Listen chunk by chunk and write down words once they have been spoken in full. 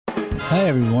Hi,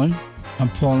 everyone. I'm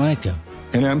Paul Anka.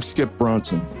 And I'm Skip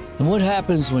Bronson. And what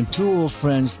happens when two old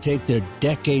friends take their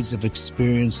decades of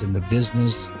experience in the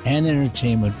business and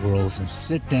entertainment worlds and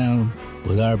sit down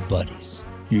with our buddies?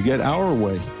 You get Our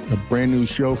Way, a brand new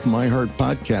show from iHeart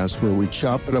Podcast where we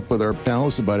chop it up with our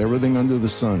pals about everything under the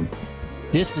sun.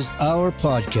 This is our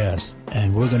podcast,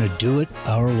 and we're going to do it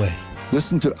our way.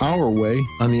 Listen to Our Way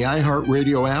on the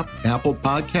iHeartRadio app, Apple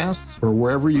Podcasts, or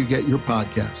wherever you get your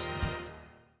podcasts.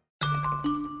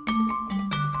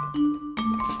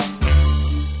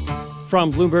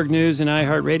 From Bloomberg News and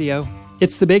iHeartRadio,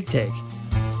 it's The Big Take.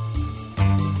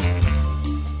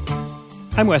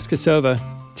 I'm Wes Kosova.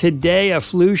 Today, a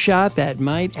flu shot that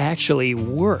might actually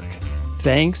work,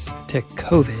 thanks to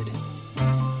COVID.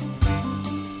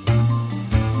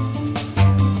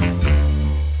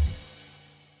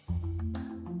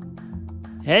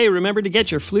 Hey, remember to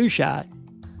get your flu shot.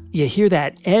 You hear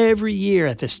that every year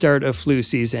at the start of flu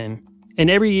season. And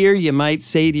every year you might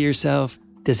say to yourself,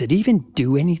 does it even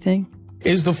do anything?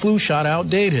 Is the flu shot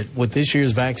outdated, with this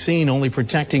year's vaccine only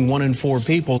protecting 1 in 4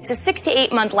 people? It's a 6 to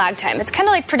 8 month lag time. It's kind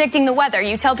of like predicting the weather.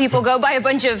 You tell people go buy a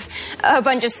bunch of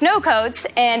snow coats,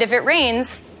 and if it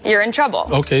rains, you're in trouble.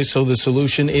 Okay, so the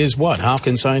solution is what? How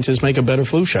can scientists make a better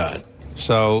flu shot?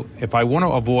 So if I want to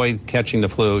avoid catching the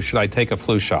flu, should I take a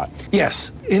flu shot?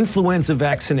 Yes, influenza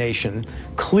vaccination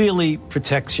clearly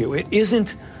protects you. It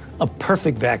isn't a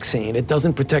perfect vaccine. It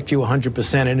doesn't protect you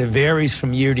 100%, and it varies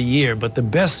from year to year, but the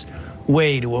best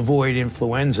way to avoid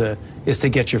influenza is to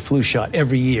get your flu shot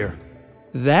every year.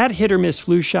 That hit-or-miss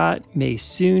flu shot may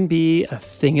soon be a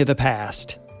thing of the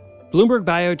past. Bloomberg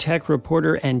biotech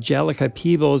reporter Angelica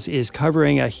Peebles is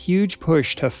covering a huge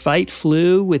push to fight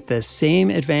flu with the same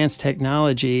advanced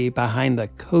technology behind the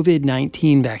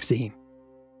Covid-19 vaccine.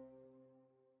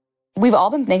 We've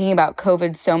all been thinking about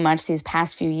COVID so much these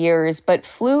past few years, but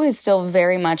flu is still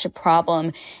very much a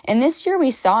problem. And this year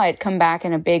we saw it come back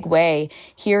in a big way.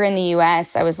 Here in the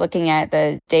U.S., I was looking at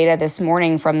the data this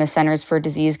morning from the Centers for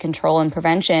Disease Control and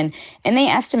Prevention, and they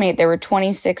estimate there were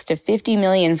 26 to 50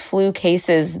 million flu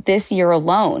cases this year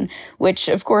alone, which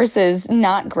of course is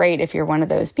not great if you're one of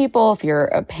those people, if you're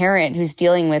a parent who's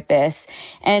dealing with this.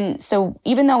 And so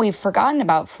even though we've forgotten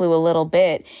about flu a little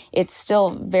bit, it's still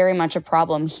very much a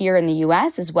problem here in the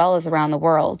U.S. as well as around the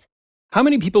world. How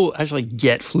many people actually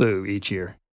get flu each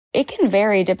year? It can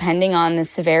vary depending on the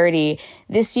severity.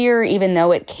 This year, even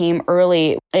though it came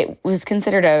early, it was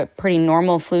considered a pretty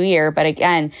normal flu year. But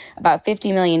again, about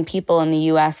 50 million people in the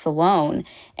U.S. alone.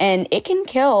 And it can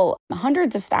kill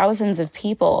hundreds of thousands of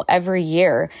people every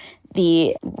year.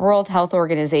 The World Health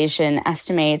Organization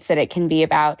estimates that it can be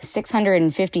about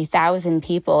 650,000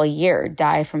 people a year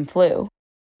die from flu.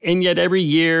 And yet every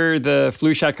year the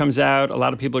flu shot comes out, a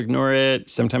lot of people ignore it.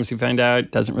 Sometimes we find out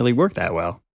it doesn't really work that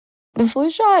well. The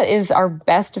flu shot is our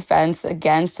best defense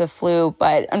against the flu,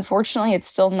 but unfortunately it's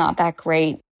still not that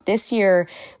great. This year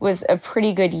was a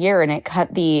pretty good year, and it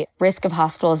cut the risk of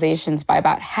hospitalizations by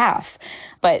about half.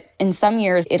 But in some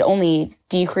years, it only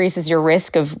decreases your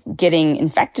risk of getting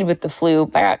infected with the flu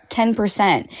by about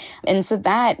 10%. And so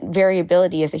that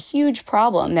variability is a huge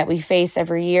problem that we face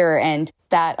every year. And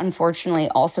that unfortunately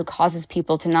also causes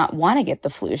people to not want to get the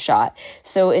flu shot.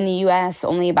 So in the US,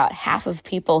 only about half of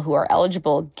people who are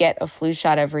eligible get a flu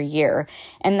shot every year.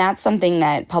 And that's something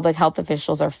that public health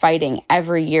officials are fighting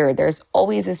every year. There's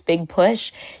always this big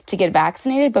push to get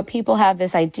vaccinated, but people have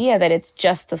this idea that it's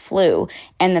just the flu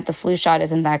and that the flu shot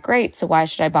isn't that great. So why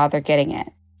should I bother getting it?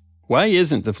 Why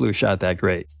isn't the flu shot that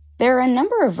great? There are a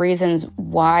number of reasons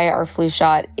why our flu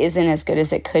shot isn't as good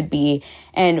as it could be.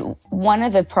 And one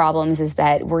of the problems is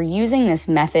that we're using this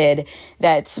method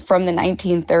that's from the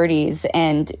 1930s,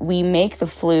 and we make the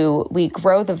flu, we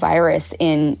grow the virus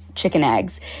in chicken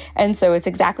eggs. And so it's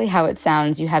exactly how it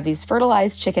sounds. You have these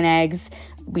fertilized chicken eggs,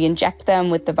 we inject them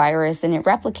with the virus, and it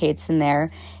replicates in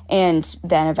there. And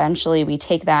then eventually we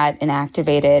take that and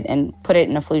activate it and put it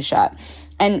in a flu shot.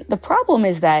 And the problem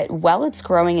is that while it's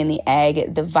growing in the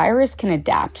egg, the virus can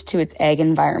adapt to its egg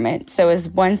environment. So as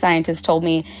one scientist told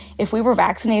me, if we were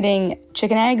vaccinating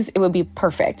chicken eggs, it would be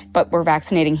perfect, but we're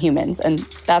vaccinating humans, and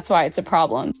that's why it's a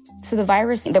problem. So the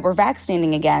virus that we're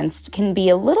vaccinating against can be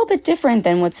a little bit different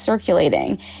than what's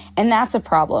circulating, and that's a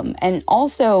problem. And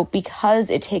also because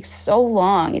it takes so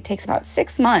long, it takes about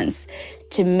 6 months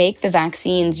to make the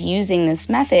vaccines using this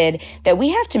method, that we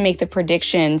have to make the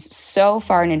predictions so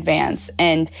far in advance.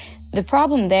 And The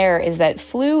problem there is that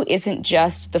flu isn't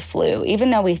just the flu. Even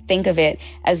though we think of it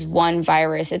as one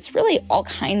virus, it's really all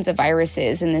kinds of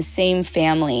viruses in the same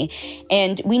family,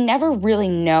 and we never really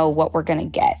know what we're going to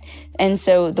get. And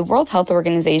so the World Health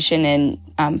Organization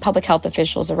and public health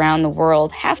officials around the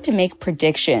world have to make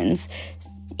predictions,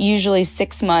 usually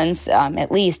 6 months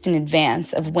at least in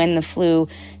advance of when the flu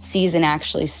season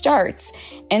actually starts.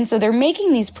 And so they're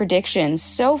making these predictions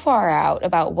so far out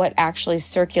about what actually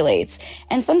circulates.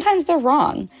 And sometimes they're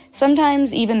wrong.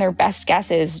 Sometimes even their best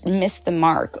guesses miss the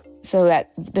mark, so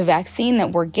that the vaccine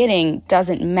that we're getting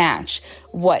doesn't match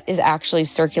what is actually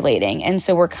circulating. And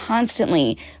so we're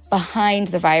constantly behind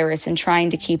the virus and trying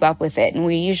to keep up with it. And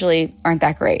we usually aren't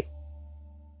that great.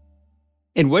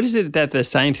 And what is it that the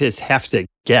scientists have to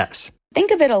guess?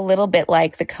 Think of it a little bit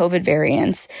like the COVID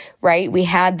variants, right? We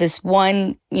had this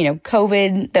one,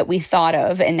 COVID that we thought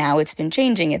of, and now it's been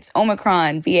changing. It's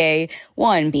Omicron, BA1,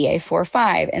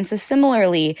 BA4-5. And so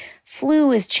similarly,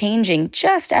 flu is changing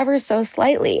just ever so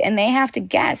slightly, and they have to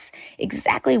guess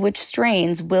exactly which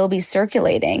strains will be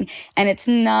circulating. And it's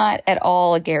not at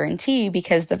all a guarantee,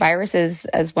 because the viruses,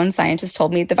 as one scientist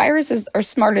told me, the viruses are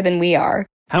smarter than we are.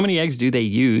 How many eggs do they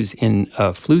use in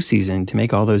a flu season to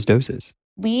make all those doses?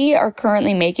 We are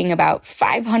currently making about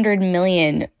 500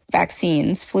 million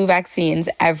vaccines, flu vaccines,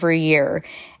 every year.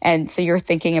 And so you're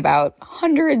thinking about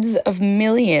hundreds of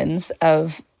millions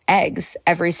of eggs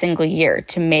every single year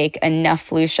to make enough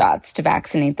flu shots to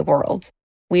vaccinate the world.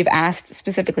 We've asked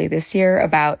specifically this year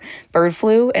about bird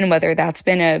flu and whether that's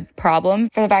been a problem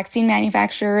for the vaccine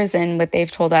manufacturers. And what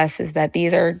they've told us is that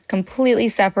these are completely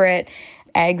separate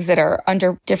eggs that are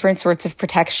under different sorts of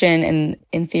protection and,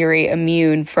 in theory,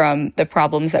 immune from the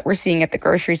problems that we're seeing at the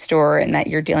grocery store and that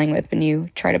you're dealing with when you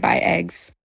try to buy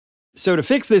eggs. So to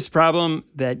fix this problem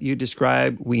that you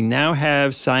describe, we now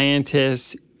have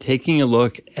scientists taking a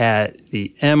look at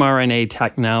the mRNA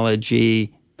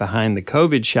technology behind the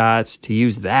COVID shots to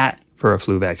use that for a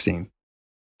flu vaccine.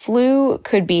 Flu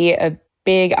could be a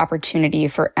big opportunity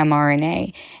for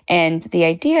mRNA. And the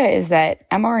idea is that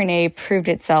mRNA proved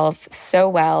itself so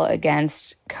well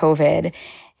against COVID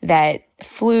that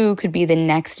flu could be the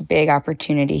next big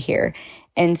opportunity here.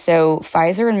 And so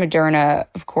Pfizer and Moderna,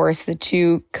 of course, the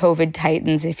two COVID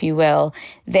titans, if you will,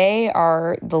 they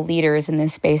are the leaders in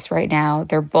this space right now.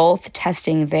 They're both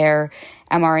testing their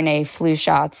mRNA flu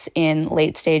shots in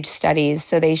late-stage studies.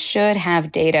 So they should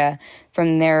have data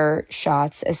from their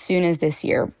shots as soon as this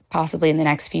year, possibly in the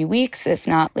next few weeks, if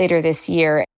not later this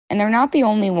year. And they're not the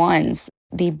only ones.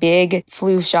 The big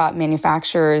flu shot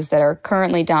manufacturers that are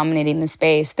currently dominating the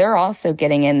space, they're also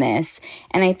getting in this.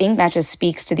 And I think that just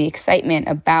speaks to the excitement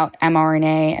about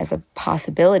mRNA as a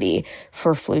possibility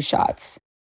for flu shots.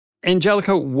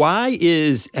 Angelica, why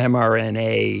is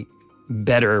mRNA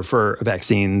better for a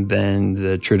vaccine than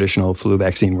the traditional flu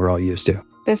vaccine we're all used to?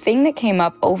 The thing that came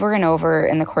up over and over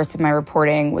in the course of my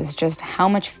reporting was just how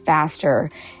much faster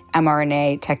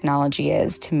mRNA technology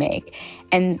is to make.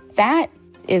 And that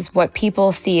is what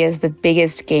people see as the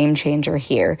biggest game changer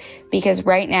here, because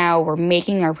right now we're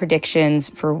making our predictions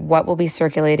for what will be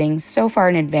circulating so far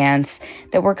in advance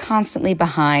that we're constantly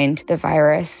behind the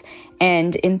virus.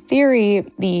 And in theory,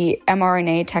 the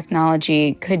mRNA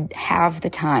technology could have the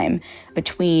time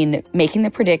between making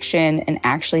the prediction and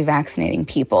actually vaccinating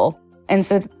people. And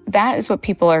so that is what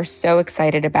people are so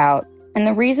excited about. And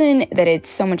the reason that it's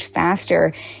so much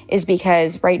faster is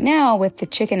because right now with the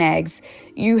chicken eggs,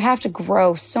 you have to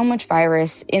grow so much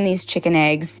virus in these chicken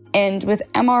eggs. And with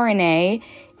mRNA,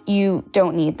 you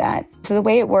don't need that. So the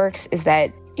way it works is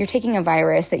that you're taking a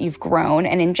virus that you've grown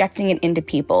and injecting it into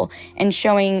people and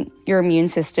showing your immune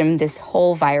system this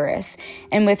whole virus.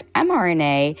 And with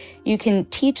mRNA, you can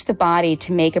teach the body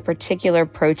to make a particular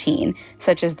protein,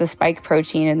 such as the spike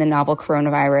protein in the novel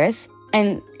coronavirus.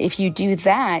 And if you do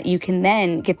that, you can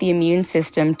then get the immune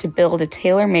system to build a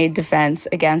tailor-made defense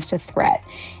against a threat.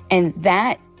 And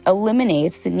that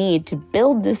eliminates the need to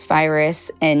build this virus,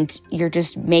 and you're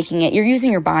just making it, you're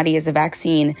using your body as a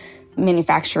vaccine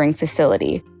manufacturing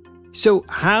facility. So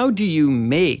how do you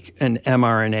make an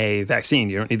mRNA vaccine?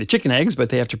 You don't need the chicken eggs, but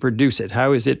they have to produce it.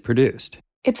 How is it produced?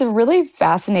 It's a really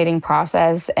fascinating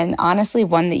process, and honestly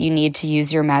one that you need to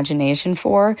use your imagination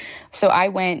for. So I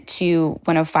went to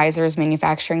one of Pfizer's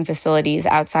manufacturing facilities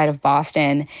outside of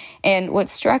Boston, and what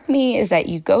struck me is that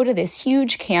you go to this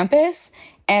huge campus,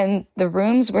 and the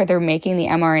rooms where they're making the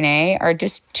mRNA are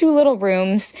just two little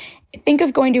rooms. Think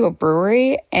of going to a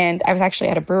brewery, and I was actually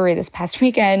at a brewery this past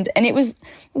weekend, and it was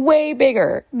way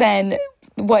bigger than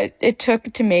what it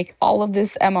took to make all of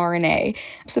this mRNA.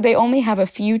 So they only have a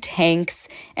few tanks,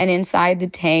 and inside the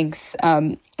tanks,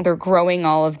 they're growing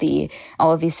all of these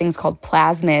things called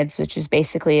plasmids, which is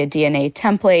basically a DNA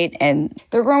template, and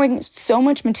they're growing so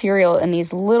much material in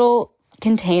these little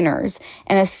containers,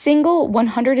 and a single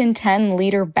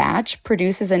 110-liter batch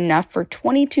produces enough for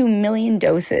 22 million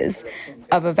doses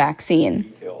of a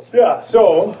vaccine. Yeah,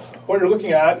 so what you're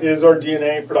looking at is our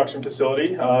DNA production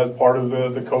facility as part of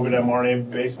the COVID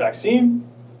mRNA-based vaccine.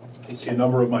 You see a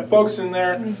number of my folks in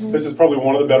there. Mm-hmm. This is probably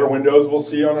one of the better windows we'll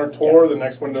see on our tour. The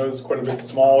next window is quite a bit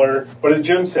smaller. But as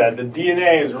Jim said, the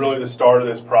DNA is really the start of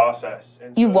this process.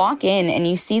 You walk in and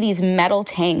you see these metal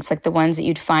tanks like the ones that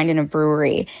you'd find in a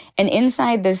brewery. And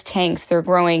inside those tanks, they're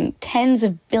growing tens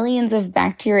of billions of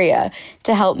bacteria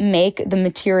to help make the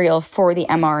material for the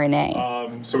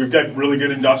mRNA. So we've got really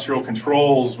good industrial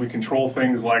controls. We control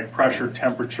things like pressure,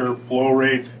 temperature, flow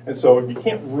rates. And so you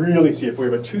can't really see it. We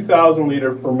have a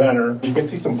 2,000-liter fermenter. You can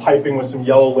see some piping with some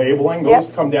yellow labeling. Those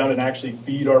come down and actually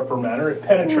feed our fermenter. It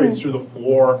penetrates through the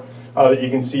floor that you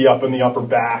can see up in the upper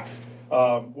back.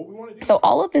 So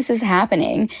all of this is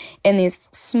happening in these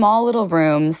small little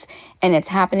rooms, and it's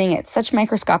happening at such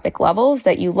microscopic levels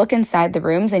that you look inside the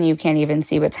rooms and you can't even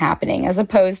see what's happening, as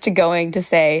opposed to going to,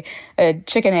 say, a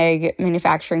chicken egg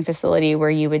manufacturing facility where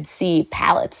you would see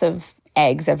pallets of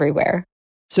eggs everywhere.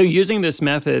 So using this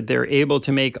method, they're able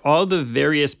to make all the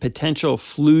various potential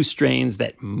flu strains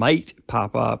that might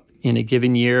pop up in a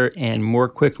given year and more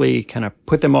quickly kind of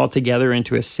put them all together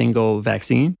into a single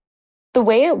vaccine? The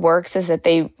way it works is that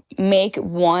they make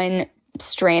one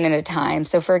strain at a time.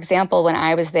 So, for example, when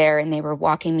I was there and they were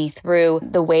walking me through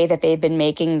the way that they've been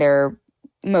making their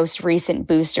most recent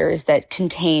boosters that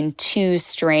contain 2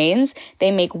 strains,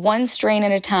 they make one strain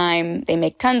at a time, they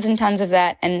make tons and tons of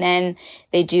that, and then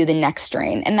they do the next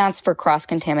strain. And that's for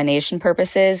cross-contamination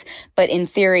purposes. But in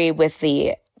theory, with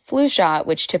the flu shot,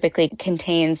 which typically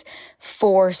contains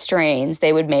 4 strains,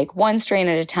 they would make one strain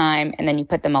at a time, and then you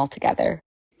put them all together.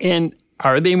 And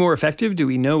are they more effective? Do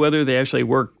we know whether they actually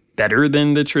work better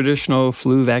than the traditional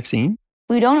flu vaccine?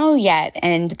 We don't know yet,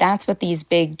 and that's what these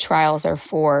big trials are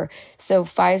for. So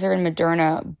Pfizer and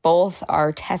Moderna both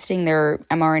are testing their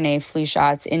mRNA flu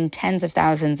shots in tens of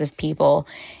thousands of people,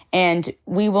 and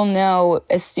we will know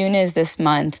as soon as this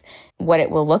month what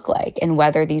it will look like and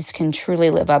whether these can truly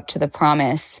live up to the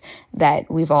promise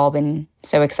that we've all been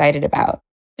so excited about.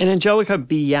 And Angelica,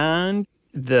 beyond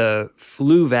the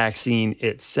flu vaccine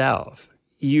itself,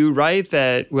 you write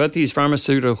that what these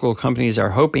pharmaceutical companies are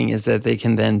hoping is that they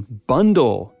can then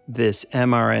bundle this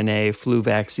mRNA flu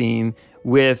vaccine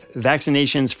with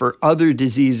vaccinations for other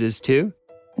diseases too?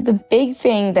 The big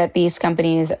thing that these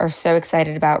companies are so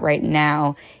excited about right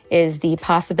now is the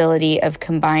possibility of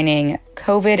combining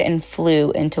COVID and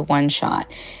flu into one shot.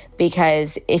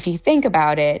 Because if you think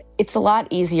about it, it's a lot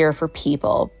easier for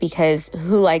people because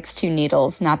who likes 2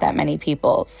 needles? Not that many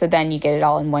people. So then you get it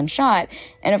all in one shot.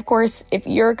 And of course, if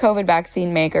you're a COVID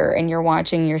vaccine maker and you're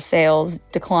watching your sales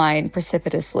decline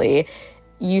precipitously,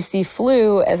 you see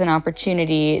flu as an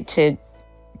opportunity to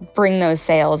bring those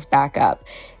sales back up.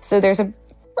 So there's a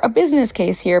business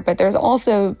case here, but there's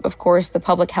also, of course, the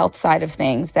public health side of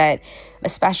things that,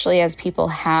 especially as people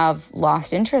have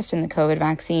lost interest in the COVID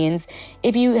vaccines,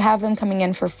 if you have them coming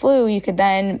in for flu, you could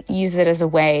then use it as a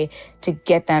way to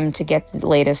get them to get the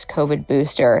latest COVID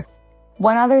booster.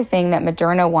 One other thing that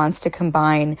Moderna wants to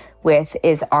combine with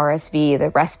is RSV, the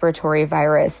respiratory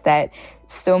virus that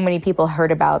so many people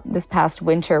heard about this past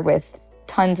winter with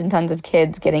tons and tons of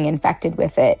kids getting infected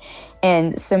with it.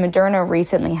 And so Moderna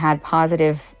recently had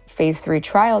positive phase 3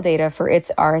 trial data for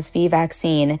its RSV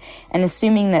vaccine. And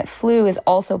assuming that flu is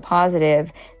also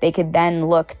positive, they could then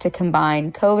look to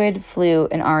combine COVID, flu,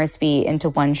 and RSV into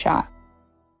one shot.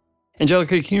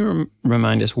 Angelica, can you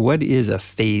remind us, what is a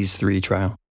phase 3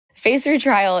 trial? Phase 3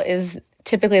 trial is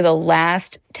typically the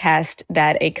last test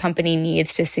that a company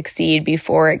needs to succeed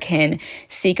before it can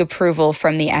seek approval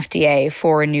from the FDA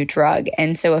for a new drug.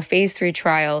 And so a phase 3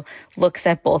 trial looks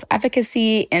at both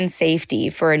efficacy and safety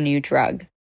for a new drug.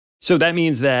 So that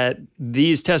means that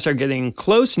these tests are getting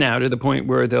close now to the point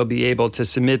where they'll be able to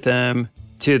submit them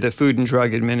to the Food and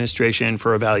Drug Administration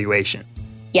for evaluation.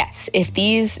 Yes, if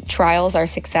these trials are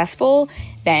successful,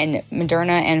 then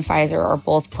Moderna and Pfizer are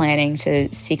both planning to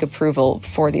seek approval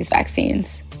for these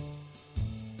vaccines.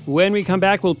 When we come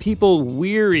back, will people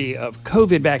weary of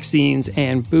COVID vaccines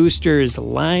and boosters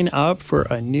line up for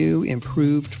a new,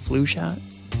 improved flu shot?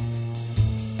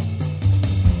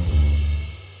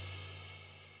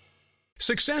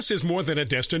 Success is more than a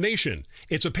destination.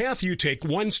 It's a path you take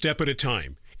one step at a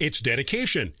time. It's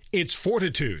dedication, it's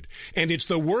fortitude, and it's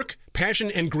the work, passion,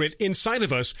 and grit inside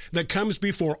of us that comes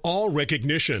before all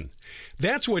recognition.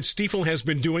 That's what Stifel has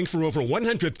been doing for over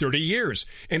 130 years,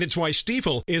 and it's why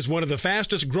Stifel is one of the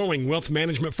fastest growing wealth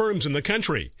management firms in the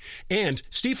country. And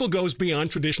Stifel goes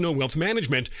beyond traditional wealth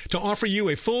management to offer you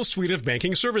a full suite of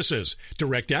banking services,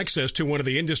 direct access to one of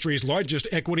the industry's largest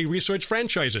equity research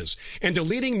franchises, and a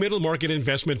leading middle market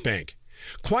investment bank.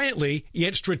 Quietly,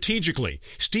 yet strategically,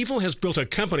 Stifel has built a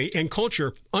company and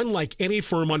culture unlike any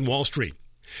firm on Wall Street.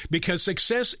 Because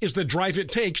success is the drive it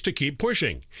takes to keep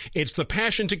pushing. It's the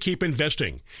passion to keep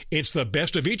investing. It's the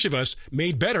best of each of us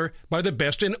made better by the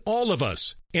best in all of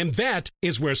us. And that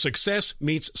is where success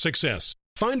meets success.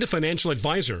 Find a financial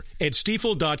advisor at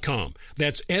Stifel.com.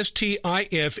 That's Stifel.com.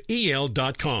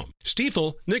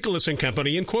 Stifel, Nicholas &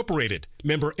 Company, Incorporated.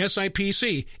 Member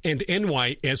SIPC and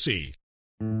NYSE.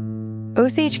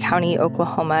 Osage County,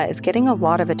 Oklahoma is getting a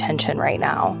lot of attention right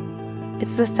now.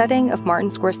 It's the setting of Martin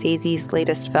Scorsese's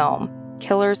latest film,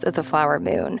 Killers of the Flower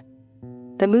Moon.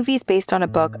 The movie's based on a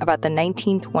book about the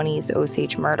 1920s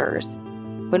Osage murders,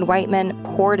 when white men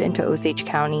poured into Osage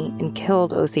County and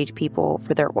killed Osage people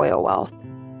for their oil wealth.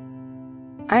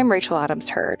 I'm Rachel Adams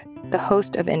Hurd, the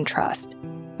host of In Trust,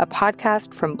 a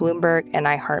podcast from Bloomberg and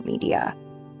iHeartMedia.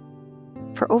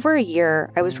 For over a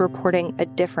year, I was reporting a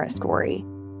different story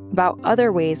about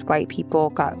other ways white people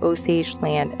got Osage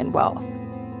land and wealth,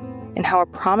 and how a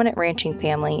prominent ranching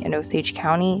family in Osage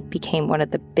County became one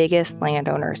of the biggest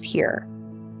landowners here.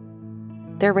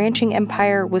 Their ranching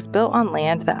empire was built on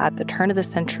land that at the turn of the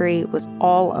century was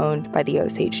all owned by the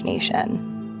Osage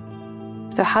Nation.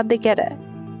 So how'd they get it?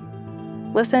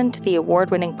 Listen to the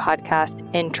award-winning podcast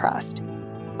In Trust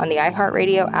on the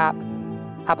iHeartRadio app,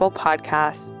 Apple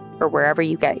Podcasts, or wherever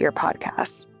you get your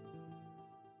podcasts.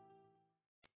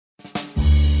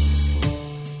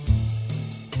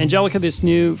 Angelica, this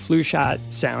new flu shot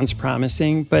sounds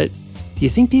promising, but do you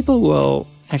think people will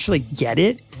actually get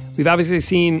it? We've obviously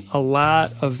seen a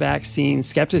lot of vaccine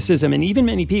skepticism, and even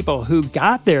many people who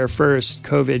got their first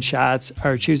COVID shots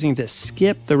are choosing to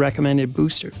skip the recommended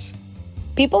boosters.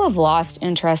 People have lost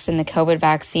interest in the COVID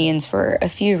vaccines for a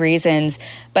few reasons,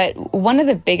 but one of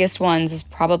the biggest ones is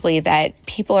probably that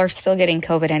people are still getting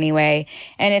COVID anyway.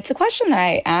 And it's a question that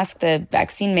I ask the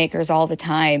vaccine makers all the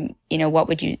time. You know, what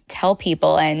would you tell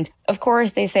people? And of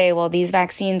course, they say, well, these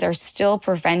vaccines are still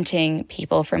preventing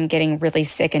people from getting really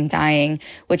sick and dying,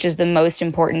 which is the most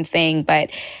important thing. But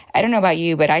I don't know about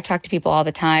you, but I talk to people all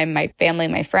the time, my family,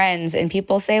 my friends, and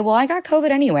people say, well, I got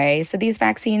COVID anyway, so these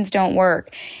vaccines don't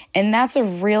work. And that's a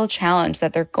real challenge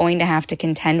that they're going to have to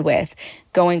contend with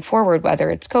going forward, whether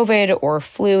it's COVID or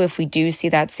flu, if we do see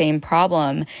that same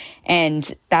problem. And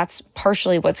that's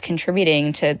partially what's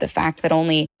contributing to the fact that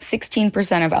only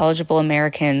 16% of eligible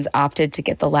Americans opted to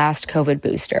get the last COVID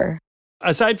booster.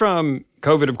 Aside from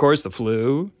COVID, of course, the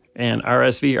flu and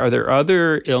RSV, are there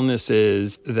other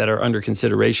illnesses that are under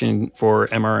consideration for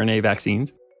mRNA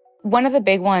vaccines? One of the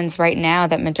big ones right now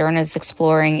that Moderna is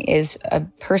exploring is a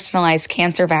personalized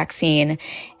cancer vaccine.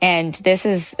 And this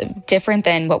is different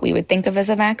than what we would think of as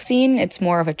a vaccine. It's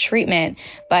more of a treatment,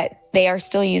 but they are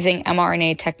still using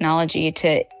mRNA technology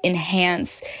to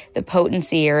enhance the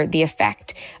potency or the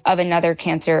effect of another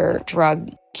cancer drug,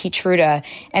 Keytruda.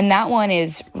 And that one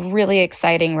is really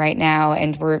exciting right now.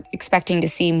 And we're expecting to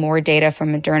see more data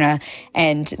from Moderna.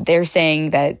 And they're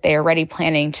saying that they are already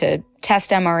planning to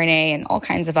test mRNA and all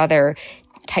kinds of other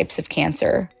types of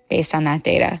cancer based on that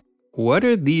data. What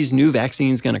are these new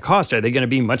vaccines going to cost? Are they going to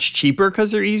be much cheaper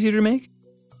because they're easier to make?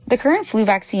 The current flu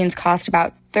vaccines cost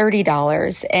about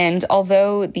 $30. And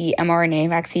although the mRNA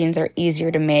vaccines are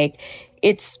easier to make,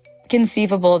 it's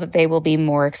conceivable that they will be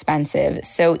more expensive.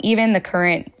 So even the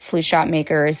current flu shot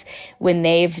makers, when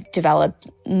they've developed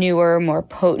newer, more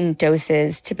potent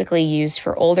doses typically used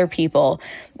for older people,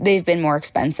 they've been more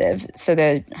expensive. So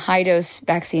the high dose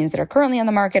vaccines that are currently on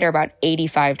the market are about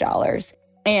 $85.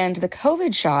 And the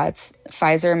COVID shots,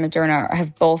 Pfizer and Moderna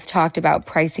have both talked about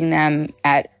pricing them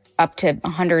at up to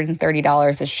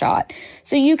 $130 a shot.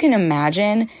 So you can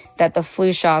imagine that the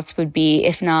flu shots would be,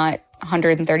 if not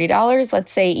 $130,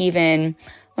 let's say even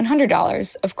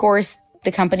 $100. Of course,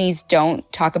 the companies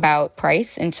don't talk about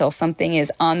price until something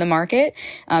is on the market.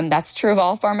 That's true of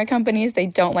all pharma companies. They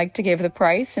don't like to give the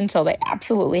price until they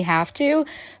absolutely have to.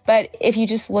 But if you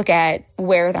just look at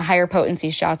where the higher potency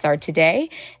shots are today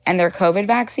and their COVID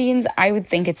vaccines, I would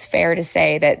think it's fair to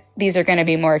say that these are going to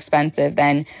be more expensive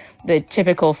than the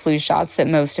typical flu shots that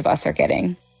most of us are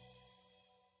getting.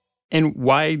 And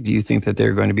why do you think that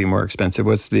they're going to be more expensive?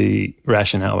 What's the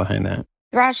rationale behind that?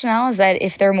 The rationale is that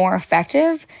if they're more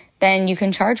effective, then you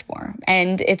can charge more.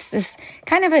 And it's this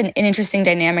kind of an interesting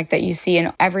dynamic that you see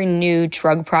in every new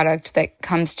drug product that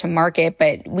comes to market.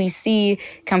 But we see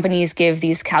companies give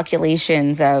these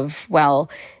calculations of, well,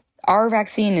 our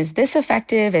vaccine is this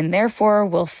effective and therefore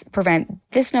will prevent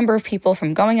this number of people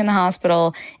from going in the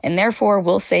hospital and therefore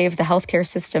will save the healthcare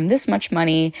system this much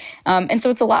money. And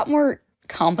so it's a lot more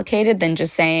complicated than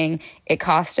just saying it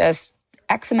cost us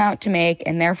X amount to make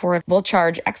and therefore we'll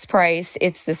charge X price.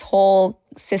 It's this whole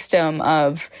system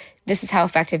of this is how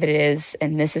effective it is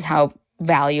and this is how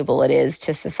valuable it is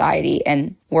to society,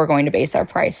 and we're going to base our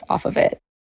price off of it.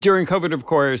 During COVID, of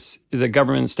course, the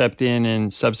government stepped in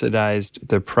and subsidized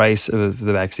the price of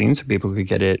the vaccine so people could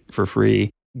get it for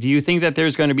free. Do you think that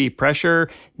there's going to be pressure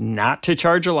not to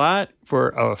charge a lot for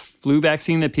a flu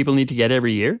vaccine that people need to get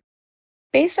every year?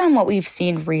 Based on what we've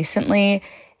seen recently,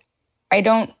 I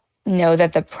don't know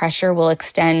that the pressure will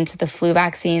extend to the flu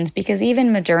vaccines, because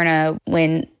even Moderna,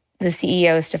 when the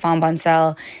CEO, Stéphane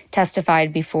Bancel,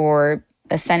 testified before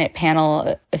a Senate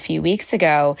panel a few weeks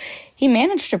ago, he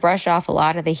managed to brush off a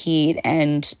lot of the heat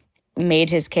and made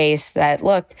his case that,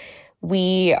 look,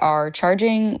 we are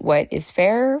charging what is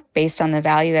fair based on the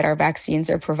value that our vaccines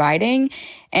are providing.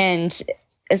 And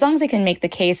as long as they can make the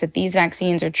case that these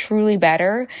vaccines are truly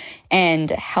better and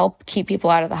help keep people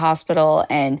out of the hospital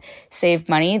and save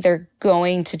money, they're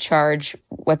going to charge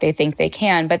what they think they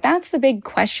can. But that's the big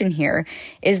question here,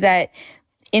 is that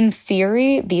in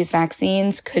theory, these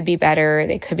vaccines could be better,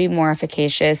 they could be more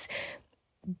efficacious,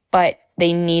 but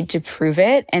they need to prove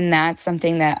it. And that's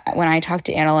something that when I talk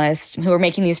to analysts who are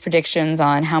making these predictions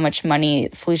on how much money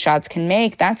flu shots can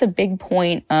make, that's a big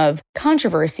point of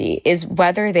controversy, is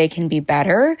whether they can be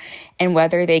better and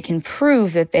whether they can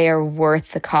prove that they are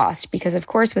worth the cost. Because of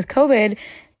course, with COVID,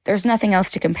 there's nothing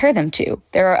else to compare them to.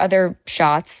 There are other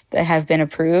shots that have been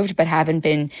approved but haven't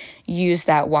been used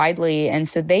that widely, and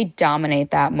so they dominate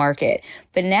that market.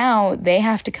 But now they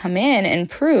have to come in and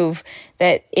prove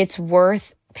that it's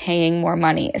worth paying more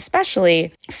money,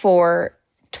 especially for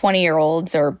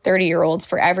 20-year-olds or 30-year-olds,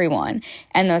 for everyone.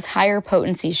 And those higher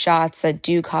potency shots that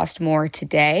do cost more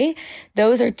today,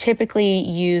 those are typically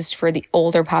used for the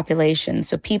older population,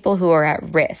 so people who are at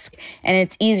risk. And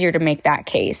it's easier to make that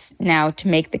case. Now, to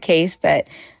make the case that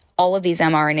all of these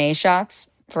mRNA shots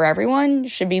for everyone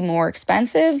should be more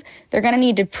expensive, they're going to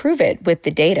need to prove it with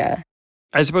the data.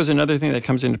 I suppose another thing that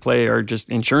comes into play are just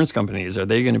insurance companies. Are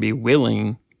they going to be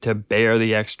willing to bear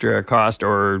the extra cost,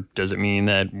 or does it mean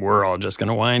that we're all just going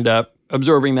to wind up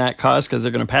absorbing that cost because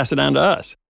they're going to pass it on to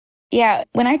us? Yeah,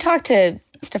 when I talked to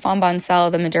Stéphane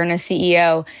Bancel, the Moderna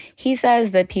CEO, he says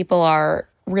that people are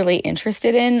really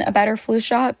interested in a better flu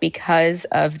shot because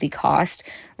of the cost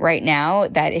right now,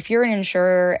 that if you're an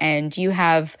insurer and you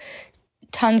have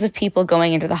tons of people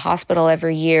going into the hospital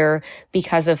every year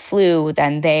because of flu,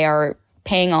 then they are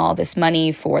paying all this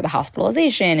money for the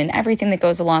hospitalization and everything that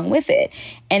goes along with it.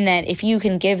 And that if you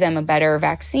can give them a better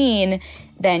vaccine,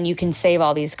 then you can save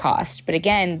all these costs. But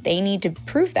again, they need to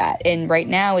prove that. And right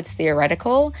now it's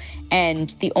theoretical.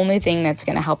 And the only thing that's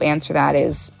going to help answer that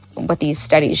is what these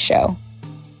studies show.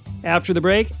 After the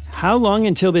break, how long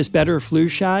until this better flu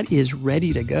shot is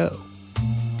ready to go?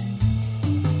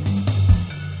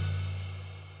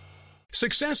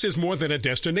 Success is more than a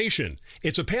destination.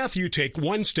 It's a path you take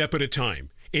one step at a time.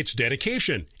 It's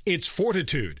dedication, it's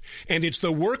fortitude, and it's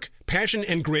the work, passion,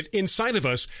 and grit inside of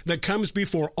us that comes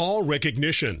before all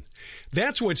recognition.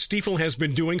 That's what Stifel has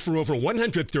been doing for over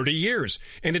 130 years,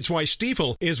 and it's why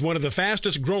Stifel is one of the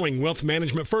fastest growing wealth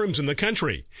management firms in the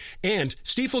country. And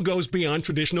Stifel goes beyond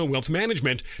traditional wealth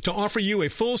management to offer you a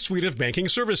full suite of banking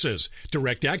services,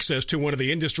 direct access to one of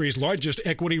the industry's largest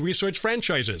equity research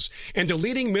franchises, and a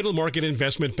leading middle market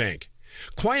investment bank.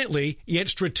 Quietly, yet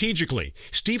strategically,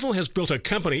 Stifel has built a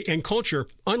company and culture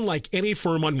unlike any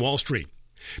firm on Wall Street.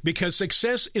 Because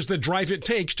success is the drive it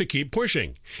takes to keep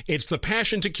pushing. It's the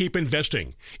passion to keep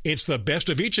investing. It's the best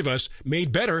of each of us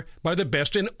made better by the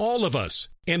best in all of us.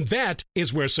 And that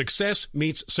is where success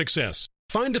meets success.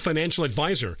 Find a financial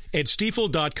advisor at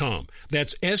Stifel.com.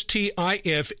 That's Stifel.com.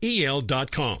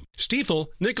 Stifel,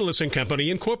 Nicholas &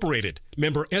 Company, Incorporated.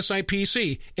 Member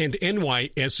SIPC and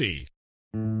NYSE.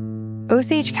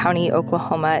 Osage County,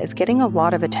 Oklahoma is getting a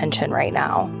lot of attention right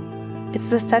now. It's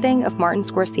the setting of Martin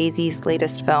Scorsese's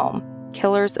latest film,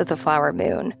 Killers of the Flower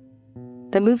Moon.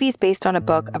 The movie's based on a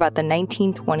book about the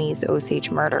 1920s Osage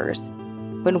murders,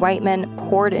 when white men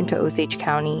poured into Osage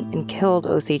County and killed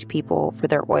Osage people for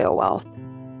their oil wealth.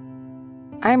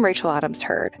 I'm Rachel Adams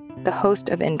Heard, the host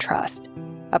of In Trust,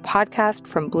 a podcast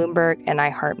from Bloomberg and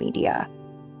iHeartMedia.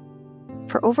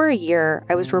 For over a year,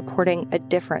 I was reporting a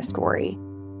different story,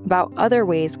 about other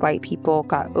ways white people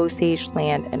got Osage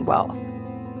land and wealth,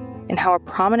 and how a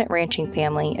prominent ranching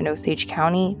family in Osage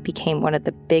County became one of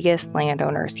the biggest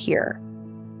landowners here.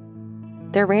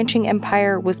 Their ranching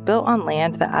empire was built on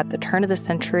land that at the turn of the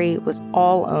century was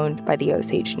all owned by the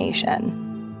Osage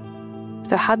Nation.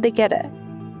 So how'd they get it?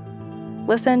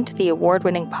 Listen to the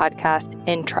award-winning podcast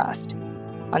In Trust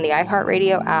on the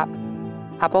iHeartRadio app,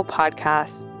 Apple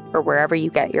Podcasts, or wherever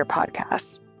you get your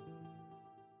podcasts.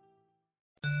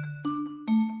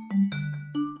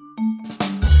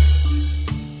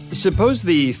 Suppose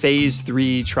the phase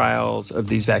 3 trials of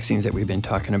these vaccines that we've been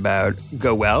talking about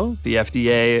go well. The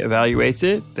FDA evaluates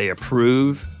it. They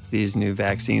approve these new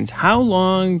vaccines. How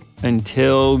long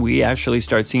until we actually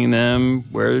start seeing them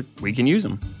where we can use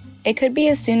them? It could be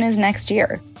as soon as next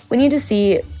year. We need to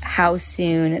see how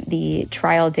soon the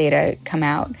trial data come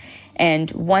out. And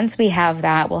once we have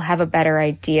that, we'll have a better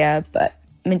idea. But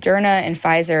Moderna and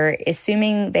Pfizer,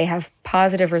 assuming they have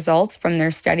positive results from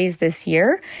their studies this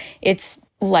year, it's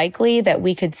likely that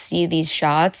we could see these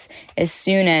shots as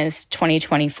soon as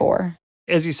 2024.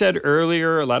 As you said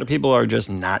earlier, a lot of people are just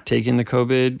not taking the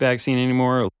COVID vaccine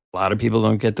anymore. A lot of people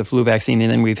don't get the flu vaccine.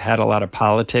 And then we've had a lot of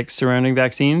politics surrounding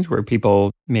vaccines where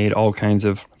people made all kinds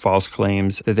of false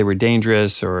claims that they were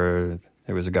dangerous or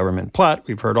there was a government plot.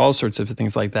 We've heard all sorts of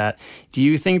things like that. Do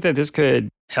you think that this could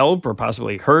help or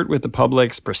possibly hurt with the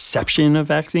public's perception of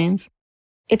vaccines?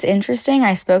 It's interesting.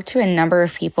 I spoke to a number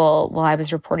of people while I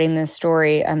was reporting this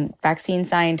story, vaccine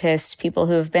scientists, people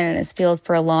who have been in this field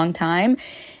for a long time,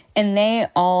 and they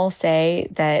all say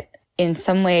that in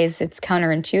some ways it's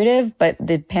counterintuitive, but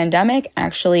the pandemic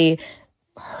actually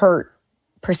hurt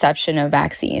perception of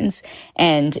vaccines,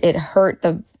 and it hurt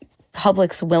the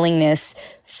public's willingness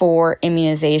for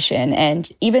immunization. And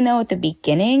even though at the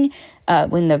beginning,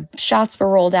 when the shots were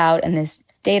rolled out and this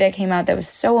data came out that was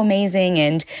so amazing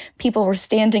and people were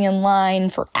standing in line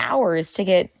for hours to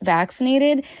get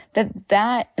vaccinated,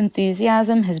 that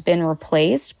enthusiasm has been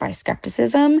replaced by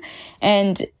skepticism.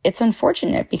 And it's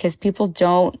unfortunate because people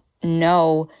don't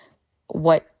know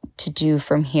what to do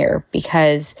from here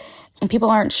because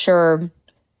people aren't sure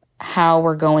how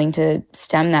we're going to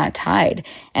stem that tide.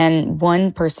 And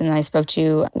one person I spoke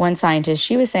to, one scientist,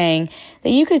 she was saying that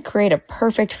you could create a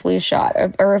perfect flu shot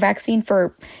or a vaccine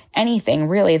for anything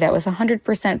really that was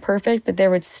 100% perfect, but there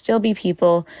would still be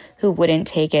people who wouldn't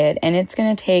take it. And it's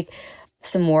going to take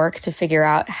some work to figure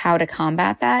out how to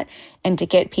combat that and to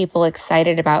get people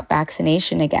excited about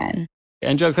vaccination again.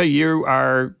 Angelica, you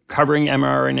are covering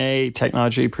mRNA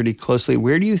technology pretty closely.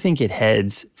 Where do you think it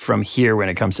heads from here when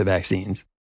it comes to vaccines?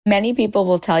 Many people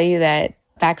will tell you that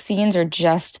vaccines are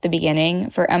just the beginning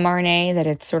for mRNA, that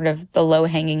it's sort of the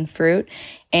low-hanging fruit.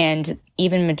 And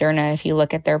even Moderna, if you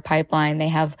look at their pipeline, they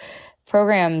have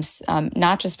programs,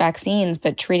 not just vaccines,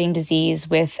 but treating disease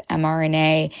with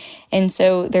mRNA. And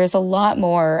so there's a lot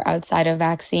more outside of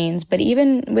vaccines, but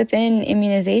even within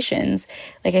immunizations,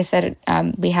 like I said,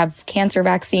 we have cancer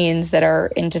vaccines that are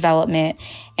in development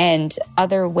and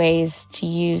other ways to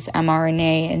use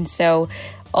mRNA. And so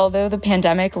although the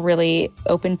pandemic really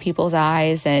opened people's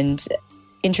eyes and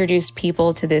introduced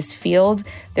people to this field,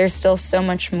 there's still so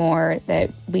much more that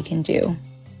we can do.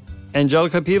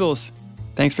 Angelica Peebles,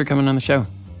 thanks for coming on the show.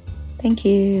 Thank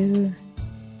you.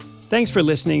 Thanks for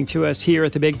listening to us here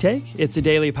at The Big Take. It's a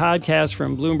daily podcast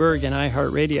from Bloomberg and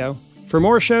iHeartRadio. For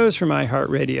more shows from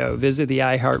iHeartRadio, visit the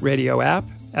iHeartRadio app,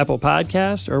 Apple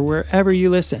Podcasts, or wherever you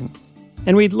listen.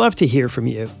 And we'd love to hear from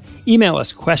you. Email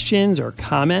us questions or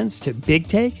comments to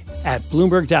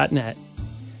bigtake@bloomberg.net.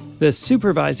 The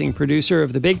supervising producer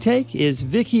of The Big Take is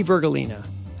Vicky Vergolina.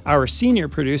 Our senior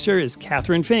producer is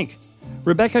Catherine Fink.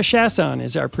 Rebecca Chasson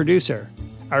is our producer.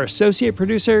 Our associate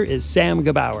producer is Sam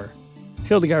Gebauer.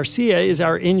 Hilda Garcia is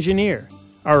our engineer.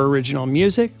 Our original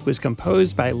music was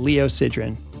composed by Leo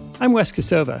Sidran. I'm Wes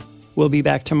Kosova. We'll be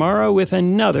back tomorrow with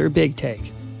another Big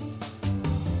Take.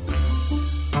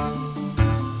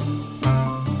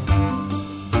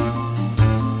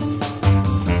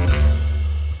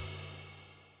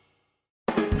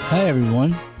 Hi,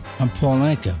 everyone. I'm Paul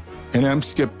Anka. And I'm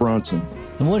Skip Bronson.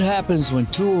 And what happens when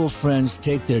two old friends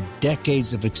take their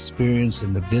decades of experience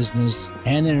in the business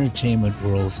and entertainment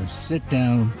worlds and sit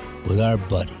down with our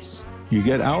buddies? You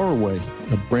get Our Way,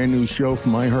 a brand new show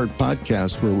from iHeart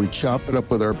Podcast where we chop it up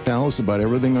with our pals about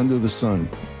everything under the sun.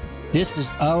 This is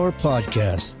our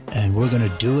podcast, and we're going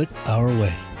to do it our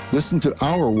way. Listen to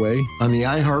Our Way on the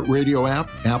iHeartRadio app,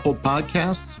 Apple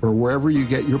Podcasts, or wherever you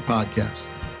get your podcasts.